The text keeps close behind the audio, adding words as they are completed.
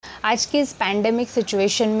आज की इस पैंडेमिक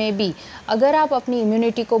सिचुएशन में भी अगर आप अपनी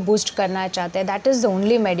इम्यूनिटी को बूस्ट करना चाहते हैं, that is the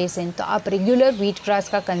only medicine, तो आप रेगुलर व्हीट ग्रास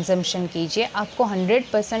का कंजम्पशन कीजिए। आपको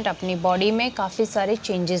 100% अपनी बॉडी में काफ़ी सारे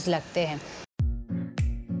चेंजेस लगते हैं।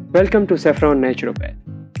 Welcome to Saffron Naturopath.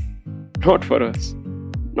 Not for us,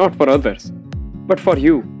 not for others, but for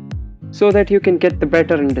you, so that you can get the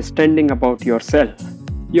better understanding about yourself,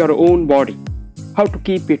 your own body, how to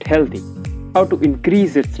keep it healthy, how to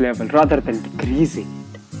increase its level rather than decreasing it.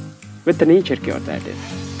 With the Nature Cure, that is.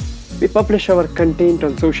 We publish our content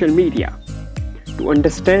on social media. To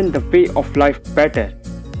understand the way of life better,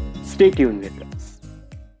 stay tuned with us.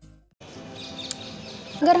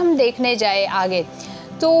 अगर हम देखने जाए आगे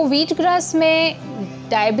तो wheat grass में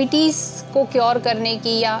diabetes को cure करने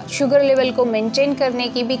की या शुगर लेवल को मेंटेन करने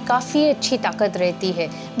की भी काफ़ी अच्छी ताकत रहती है।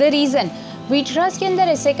 द रीज़न, व्हीट ग्रास के अंदर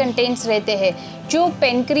ऐसे कंटेंट्स रहते हैं जो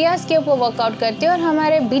पेनक्रियास के ऊपर वर्कआउट करते हैं और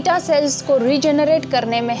हमारे बीटा सेल्स को रीजनरेट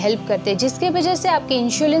करने में हेल्प करते हैं, जिसके वजह से आपकी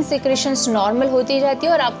इंसुलिन सिक्रेशंस नॉर्मल होती जाती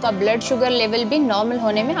है और आपका ब्लड शुगर लेवल भी नॉर्मल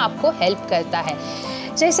होने में आपको हेल्प करता है।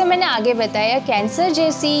 जैसे मैंने आगे बताया, कैंसर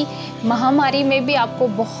जैसी महामारी में भी आपको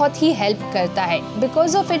बहुत ही हेल्प करता है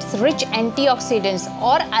because of its rich antioxidants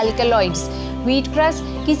और अल्कलॉइड्स। व्हीट ग्रास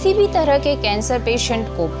किसी भी तरह के कैंसर पेशेंट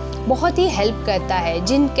को बहुत ही हेल्प करता है।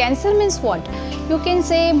 जिन cancer means what, you can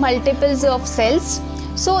से मल्टीपल्स ऑफ सेल्स,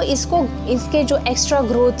 सो इसके जो एक्स्ट्रा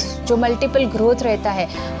ग्रोथ, जो मल्टीपल ग्रोथ रहता है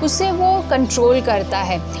उससे वो कंट्रोल करता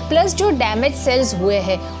है। प्लस जो डैमेज सेल्स हुए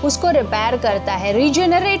हैं उसको रिपेयर करता है,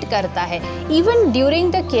 रीजनरेट करता है। इवन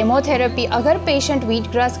ड्यूरिंग द केमोथेरेपी अगर पेशेंट व्हीट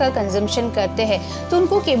ग्रास का कंजम्पशन करते हैं तो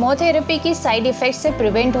उनको केमोथेरेपी की साइड इफ़ेक्ट से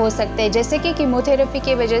प्रिवेंट हो सकते हैं, जैसे कि केमोथेरेपी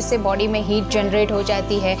की वजह से बॉडी में हीट जनरेट हो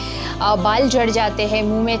जाती है, बाल झड़ जाते हैं,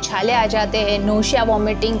 मुंह में छाले आ जाते हैं, नोशिया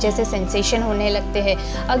वॉमिटिंग जैसे सेंसेशन होने लगते हैं।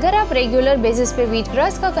 अगर आप रेगुलर बेसिस पे व्हीट ग्रास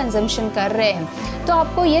का कंजम्पशन कर रहे हैं तो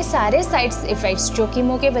आपको ये सारे साइड इफ़ेक्ट्स जो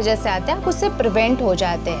कीमो के वजह से आते हैं आप उससे प्रिवेंट हो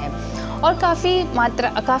जाते हैं और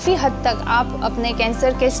काफ़ी हद तक आप अपने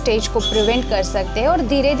कैंसर के स्टेज को प्रिवेंट कर सकते हैं और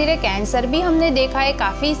धीरे धीरे कैंसर भी हमने देखा है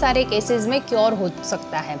काफ़ी सारे केसेस में क्योर हो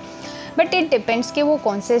सकता है। बट इट डिपेंड्स कि वो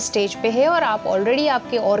कौन से स्टेज पे है और आप ऑलरेडी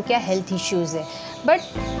आपके और क्या हेल्थ इश्यूज़ है।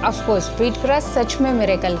 बट ऑफकोर्स व्हीट ग्रास सच में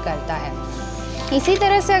मिरेकल करता है। इसी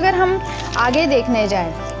तरह से अगर हम आगे देखने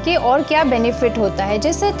जाएं कि और क्या बेनिफिट होता है,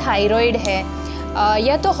 जैसे थायराइड है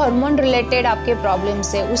या तो हार्मोन रिलेटेड आपके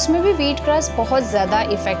प्रॉब्लम्स है, उसमें भी व्हीट ग्रास बहुत ज़्यादा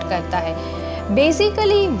इफ़ेक्ट करता है।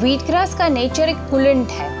 बेसिकली व्हीट ग्रास का नेचर एक कूलेंट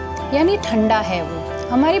है, यानी ठंडा है। वो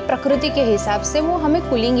हमारी प्रकृति के हिसाब से वो हमें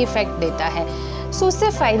कूलिंग इफ़ेक्ट देता है। सो उससे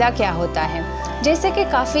फ़ायदा क्या होता है, जैसे कि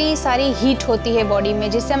काफ़ी सारी हीट होती है बॉडी में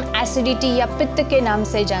जिसे हम एसिडिटी या पित्त के नाम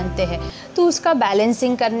से जानते हैं, तो उसका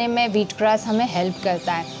बैलेंसिंग करने में व्हीट ग्रास हमें हेल्प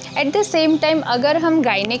करता है। एट द सेम टाइम अगर हम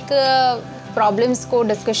गायनिक प्रॉब्लम्स को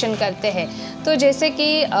डिस्कशन करते हैं तो जैसे कि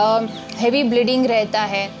हेवी ब्लीडिंग रहता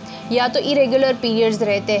है या तो इरेगुलर पीरियड्स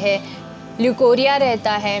रहते हैं, ल्यूकोरिया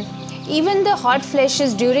रहता है, even the hot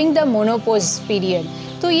flashes during the menopause period,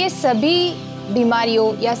 तो ये सभी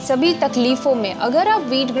बीमारियों या सभी तकलीफ़ों में अगर आप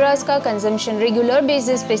व्हीट ग्रास का कंजम्पशन रेगुलर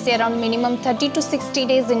बेसिस पे से around minimum 30 to 60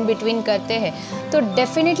 days in between करते हैं तो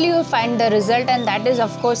definitely you find the result and that is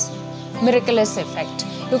of course miraculous effect.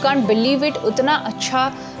 You can't believe it, उतना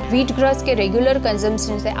अच्छा व्हीट ग्रास के रेगुलर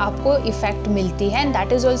कंजम्पशन से आपको इफेक्ट मिलती है and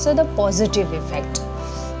that is also the positive effect.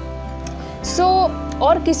 So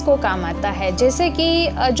और किसको काम आता है, जैसे कि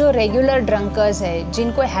जो रेगुलर ड्रंकर्स है,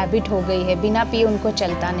 जिनको हैबिट हो गई है, बिना पिए उनको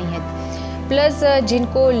चलता नहीं है, प्लस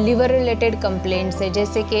जिनको लिवर रिलेटेड कंप्लेंट्स है,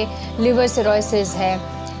 जैसे कि लिवर सिरोसिस है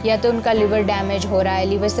या तो उनका लिवर डैमेज हो रहा है,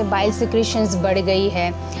 लिवर से बाइल सिक्रेशंस बढ़ गई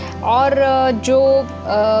है, और जो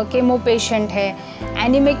केमो पेशेंट है,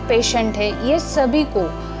 एनीमिक पेशेंट है, ये सभी को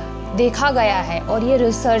देखा गया है और ये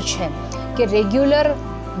रिसर्च है कि रेगुलर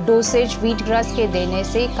डोसेज व्हीट ग्रास के देने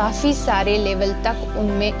से काफ़ी सारे लेवल तक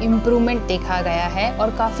उनमें इम्प्रूवमेंट देखा गया है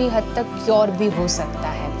और काफ़ी हद तक क्योर भी हो सकता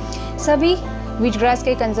है। सभी व्हीट ग्रास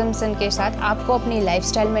के कंजम्पशन के साथ आपको अपनी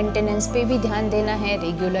लाइफस्टाइल मेंटेनेंस पे भी ध्यान देना है,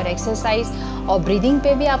 रेगुलर एक्सरसाइज और ब्रीदिंग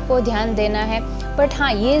पे भी आपको ध्यान देना है। बट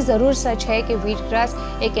हाँ, ये ज़रूर सच है कि व्हीट ग्रास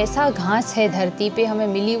एक ऐसा घास है धरती पे हमें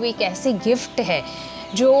मिली हुई एक ऐसी गिफ्ट है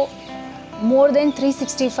जो मोर देन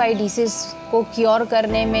 365 डिसीज़ को क्योर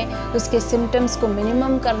करने में, उसके सिम्टम्स को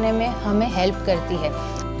मिनिमम करने में हमें हेल्प करती है।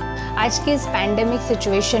 आज की इस पैंडेमिक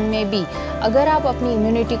सिचुएशन में भी अगर आप अपनी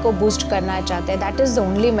इम्यूनिटी को बूस्ट करना चाहते हैं, that is the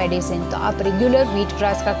only medicine, तो आप रेगुलर व्हीट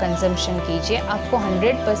ग्रास का कंजम्पशन कीजिए। आपको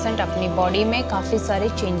 100% अपनी बॉडी में काफ़ी सारे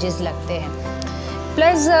चेंजेस लगते हैं।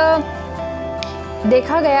 प्लस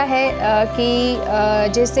देखा गया है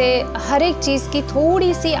कि जैसे हर एक चीज़ की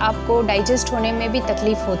थोड़ी सी आपको डाइजेस्ट होने में भी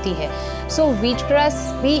तकलीफ़ होती है, सो व्हीट ग्रास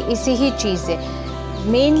भी इसी ही चीज़ है।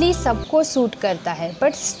 मेनली सबको सूट करता है,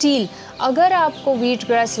 बट स्टिल अगर आपको व्हीट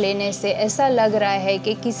ग्रास लेने से ऐसा लग रहा है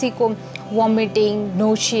कि किसी को वॉमिटिंग,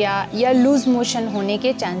 नोशिया या लूज मोशन होने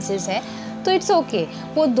के चांसेस है, तो इट्स ओके।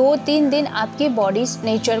 वो 2-3 दिन आपकी बॉडी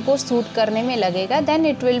नेचर को सूट करने में लगेगा, then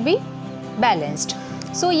it will be balanced.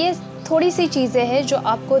 So ये थोड़ी सी चीज़ें हैं जो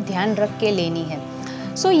आपको ध्यान रख के लेनी है।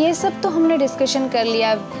 सो ये सब तो हमने डिस्कशन कर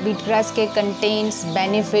लिया व्हीट ग्रास के कंटेंट्स,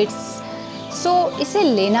 बेनिफिट्स। सो इसे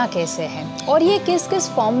लेना कैसे है और ये किस किस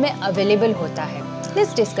फॉर्म में अवेलेबल होता है,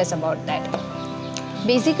 let's discuss about that.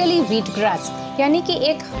 Basically wheat grass यानी कि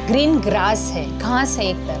एक ग्रीन ग्रास है, घास है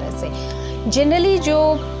एक तरह से। जनरली जो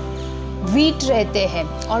व्हीट रहते हैं,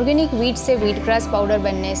 ऑर्गेनिक व्हीट से व्हीट ग्रास पाउडर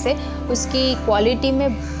बनने से उसकी क्वालिटी में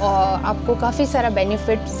आपको काफ़ी सारा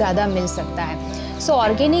बेनिफिट ज़्यादा मिल सकता है। सो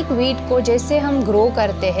ऑर्गेनिक व्हीट को जैसे हम ग्रो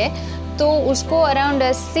करते हैं तो उसको अराउंड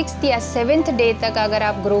 6th या 7th डे तक अगर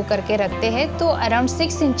आप ग्रो करके रखते हैं तो अराउंड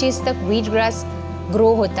 6 इंचेस तक व्हीट ग्रास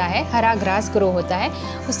ग्रो होता है, हरा ग्रास ग्रो होता है।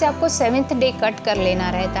 उससे आपको 7th डे कट कर लेना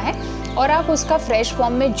रहता है और आप उसका फ्रेश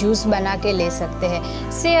फॉर्म में जूस बना के ले सकते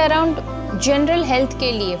हैं। से अराउंड जनरल हेल्थ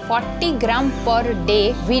के लिए 40 ग्राम per day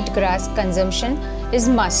wheat grass consumption is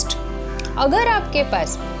must. अगर आपके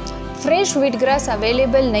पास फ्रेश व्हीट ग्रास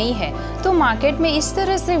अवेलेबल नहीं है तो मार्केट में इस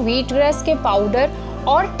तरह से व्हीट ग्रास के पाउडर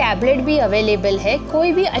और टैबलेट भी अवेलेबल है।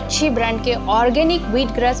 कोई भी अच्छी ब्रांड के ऑर्गेनिक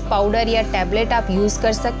व्हीट ग्रास पाउडर या टैबलेट आप यूज़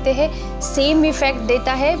कर सकते हैं, सेम इफेक्ट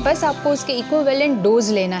देता है, बस आपको उसके इक्विवेलेंट डोज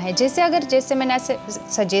लेना है। जैसे मैंने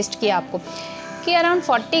सजेस्ट किया आपको कि around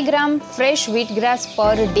 40 gram fresh wheat grass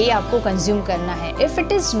per day आपको कंज्यूम करना है। If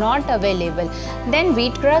it is not available then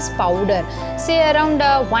wheat grass powder से around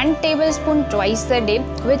 1 tablespoon twice a day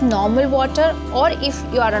with normal water, और if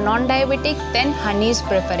you are a non-diabetic then honey is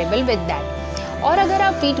preferable with that। और अगर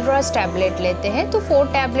आप wheat grass tablet लेते हैं तो 4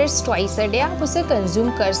 tablets twice a day आप उसे कंज्यूम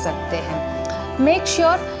कर सकते हैं। मेक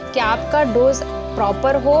श्योर कि आपका डोज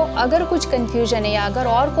प्रॉपर हो। अगर कुछ कन्फ्यूजन है या अगर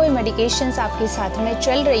और कोई मेडिकेशंस आपके साथ में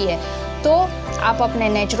चल रही है तो आप अपने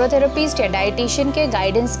नेचुरोथेरेपिस्ट या डाइटिशियन के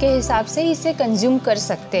गाइडेंस के हिसाब से इसे कंज्यूम कर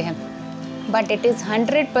सकते हैं। But it is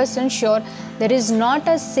 100% sure there is not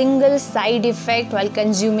a single side effect while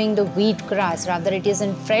consuming the wheat grass, rather it is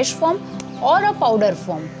in fresh form or a powder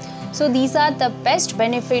form. So these are the best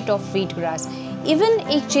benefit of wheat grass. Even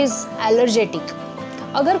एक चीज़ allergic,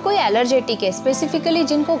 अगर कोई allergic है, specifically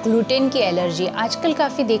जिनको gluten की allergy आजकल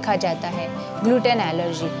काफ़ी देखा जाता है, gluten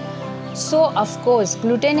allergy. So of course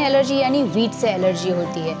gluten allergy यानी व्हीट से एलर्जी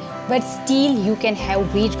होती है, but still you can have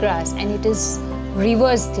wheat grass and it is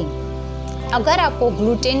reverse thing. अगर आपको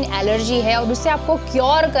ग्लूटेन एलर्जी है और उससे आपको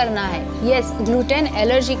क्योर करना है, यस ग्लूटेन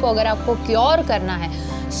एलर्जी को अगर आपको क्योर करना है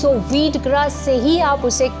सो व्हीट ग्रास से ही आप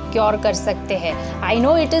उसे क्योर कर सकते हैं। I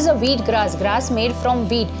know it is a wheat grass made from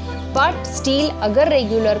wheat, but still अगर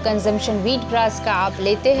रेगुलर कंजम्पशन व्हीट ग्रास का आप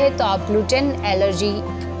लेते हैं तो आप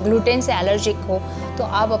ग्लूटेन से एलर्जिक हो तो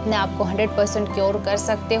आप अपने आप को 100% क्योर कर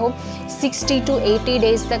सकते हो। 60 to 80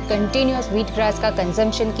 डेज तक कंटिन्यूस व्हीट ग्रास का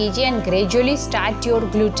कंजम्पशन कीजिए and gradually start your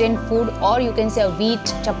gluten food, और you can say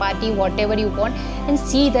wheat, chapati, whatever you want and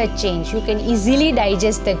see the change. You can easily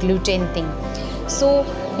digest the gluten thing. So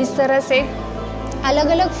इस तरह से अलग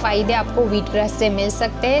अलग फ़ायदे आपको व्हीट ग्रास से मिल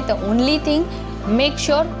सकते हैं। The only thing, make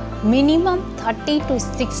sure minimum 30 to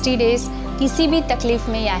 60 days किसी भी तकलीफ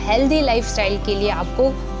में या हेल्दी लाइफस्टाइल के लिए आपको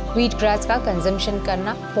व्हीट ग्रास का कंजम्पशन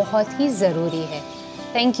करना बहुत ही ज़रूरी है।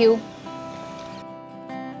 Thank you.